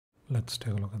Let's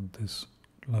take a look at this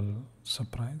L.O.L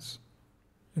Surprise.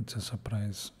 It's a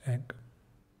surprise egg.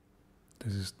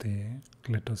 This is the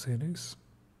glitter series.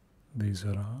 These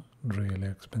are really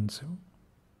expensive.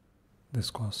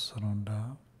 This costs around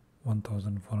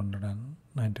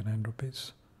 1,499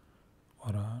 rupees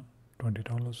or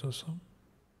 $20 or so.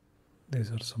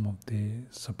 These are some of the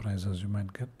surprises you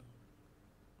might get.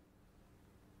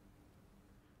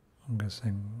 I'm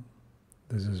guessing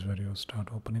this is where you start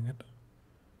opening it.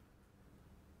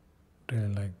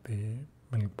 Really like the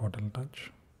milk bottle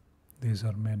touch. These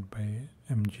are made by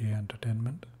MG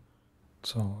Entertainment.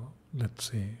 So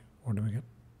let's see what do we get.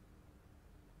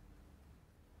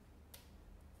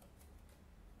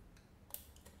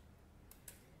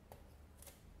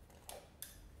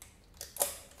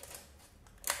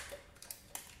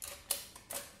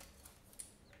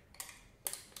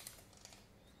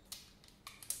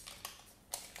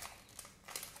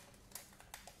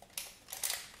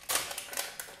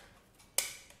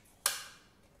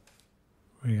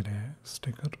 We get a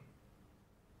sticker.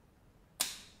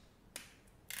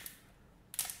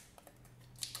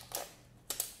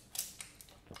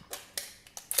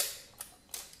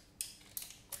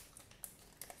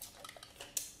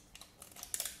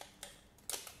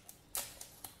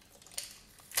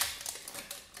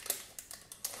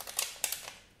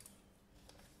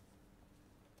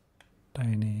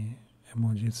 Tiny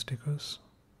emoji stickers.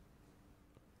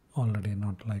 Already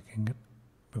not liking it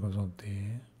because of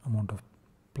the amount of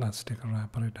plastic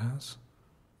wrapper it has.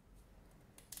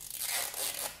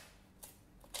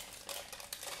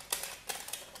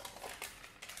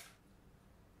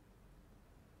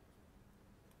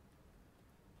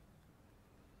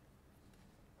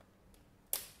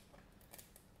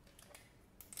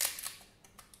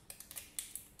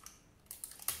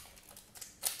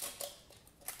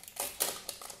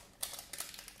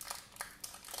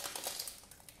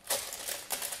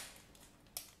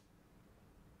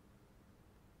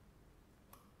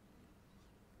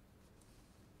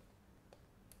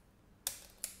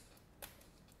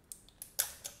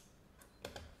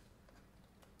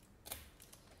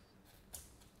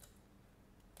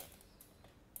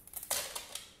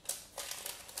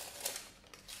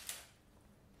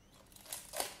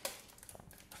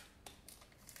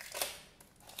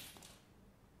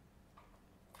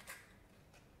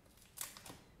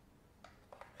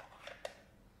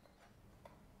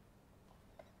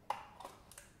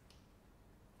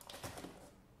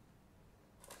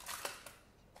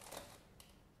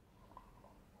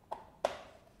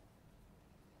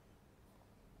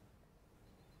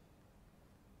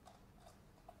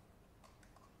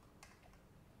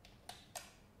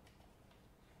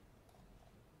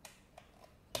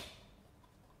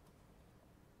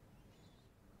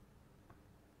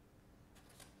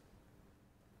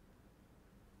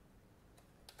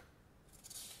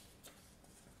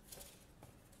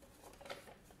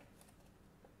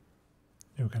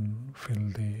 You can fill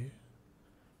the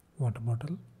water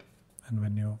bottle, and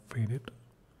when you feed it,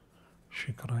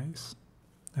 she cries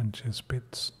and she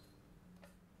spits.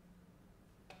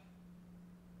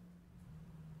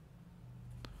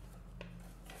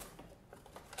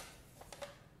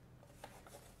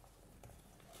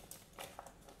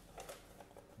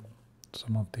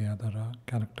 Some of the other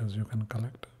characters you can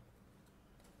collect.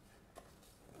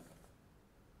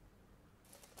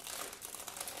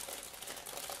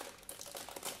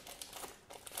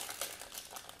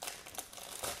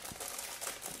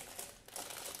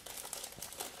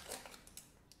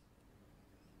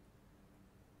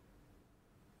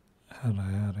 Her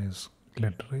hair is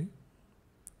glittery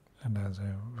and has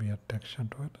a weird texture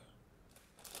to it.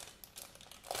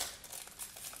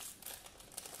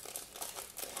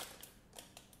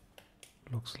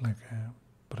 Looks like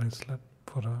a bracelet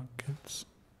for kids.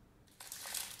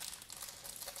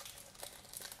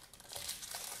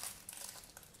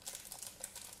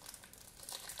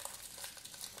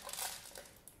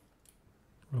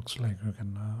 Looks like you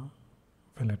can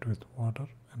fill it with water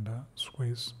and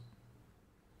squeeze.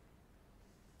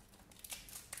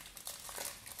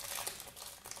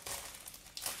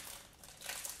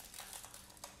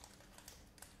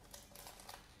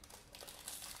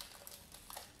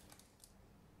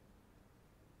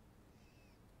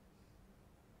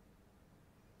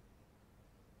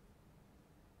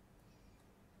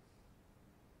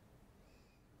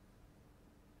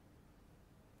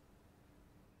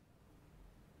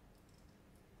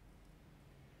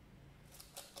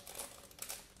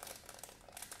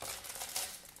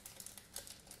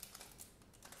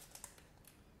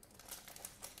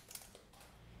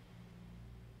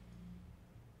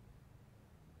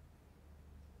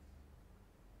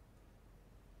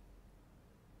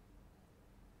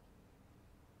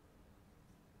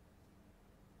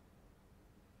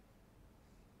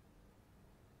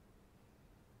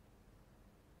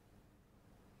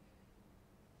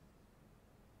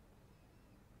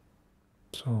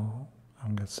 So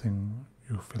I'm guessing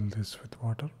you fill this with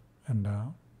water and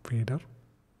feed her.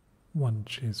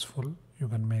 Once she is full, you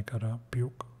can make her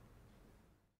puke.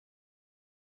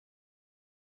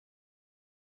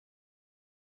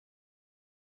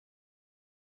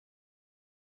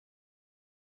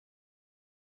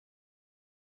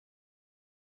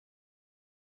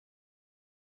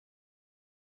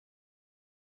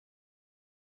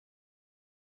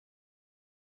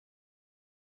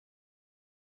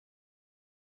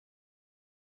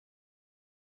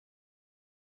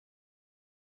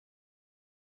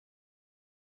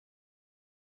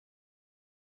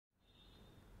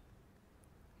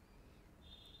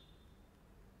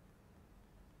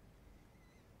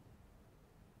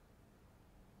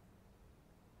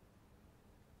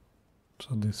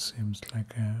 So this seems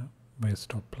like a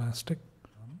waste of plastic.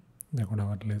 They could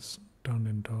have at least turned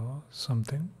into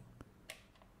something.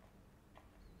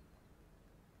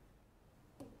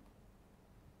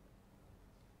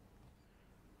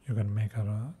 You can make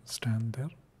her stand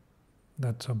there.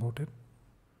 That's about it.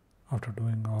 After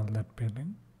doing all that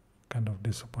peeling, kind of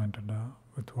disappointed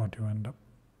with what you end up.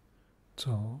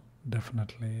 So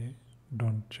definitely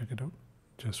don't check it out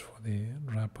just for the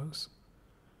wrappers.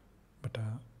 But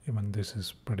even this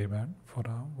is pretty bad for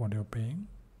what you're paying.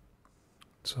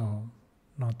 So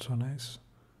not so nice.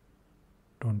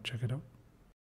 Don't check it out.